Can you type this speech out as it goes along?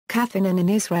Cathinone in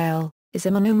Israel is a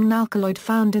monoamine alkaloid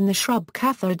found in the shrub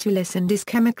Cathargulus and is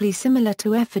chemically similar to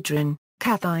ephedrine,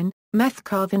 cathine,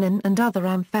 methcarvinone and other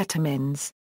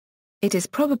amphetamines. It is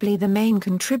probably the main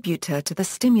contributor to the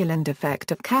stimulant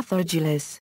effect of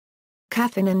Cathargulus.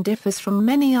 Cathinone differs from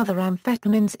many other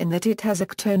amphetamines in that it has a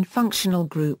ketone functional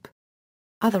group.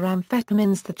 Other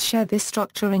amphetamines that share this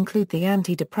structure include the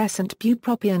antidepressant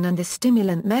bupropion and the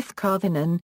stimulant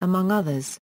methcarvinone, among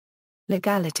others.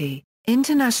 Legality.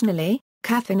 Internationally,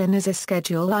 Cathinone is a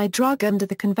Schedule I drug under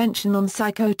the Convention on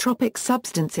Psychotropic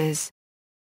Substances.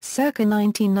 Circa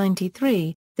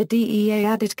 1993, the DEA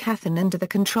added Cathinone to the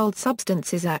Controlled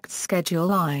Substances Act's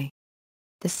Schedule I.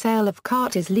 The sale of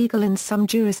CART is legal in some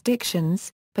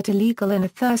jurisdictions, but illegal in a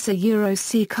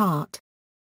Thursa-C CART.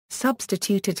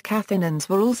 Substituted cathinones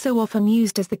were also often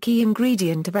used as the key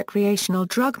ingredient of recreational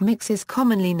drug mixes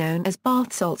commonly known as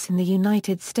bath salts in the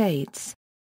United States.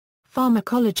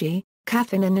 Pharmacology.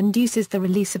 Cathinone induces the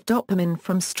release of dopamine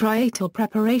from striatal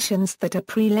preparations that are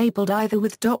pre-labeled either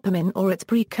with dopamine or its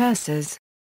precursors.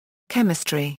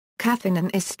 Chemistry. Cathinone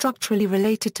is structurally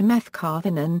related to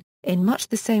methcarvinone, in much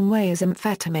the same way as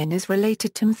amphetamine is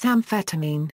related to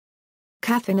methamphetamine.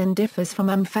 Cathinone differs from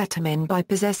amphetamine by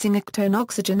possessing a ketone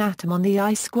oxygen atom on the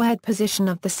I2 position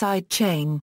of the side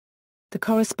chain. The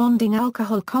corresponding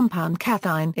alcohol compound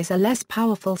cathine is a less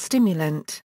powerful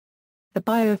stimulant. The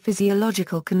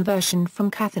biophysiological conversion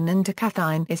from cathinone to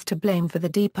cathine is to blame for the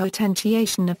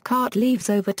depotentiation of CART leaves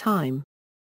over time.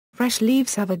 Fresh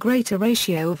leaves have a greater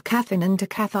ratio of cathinone to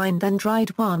cathine than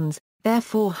dried ones,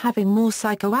 therefore having more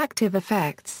psychoactive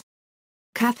effects.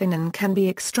 Cathinone can be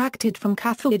extracted from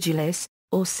Cathargulus,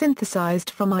 or synthesized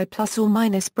from I plus or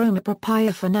minus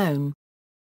bromopropionone.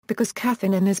 Because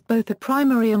cathinone is both a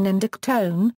primary and a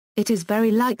ketone, it is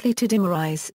very likely to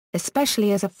dimerize,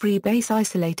 especially as a free base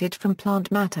isolated from plant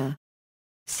matter.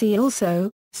 See also,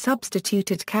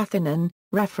 substituted cathinone,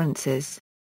 references.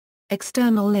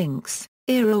 External links,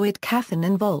 Eroid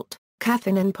Cathinone Vault,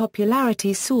 Cathinone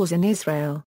popularity soars in Israel.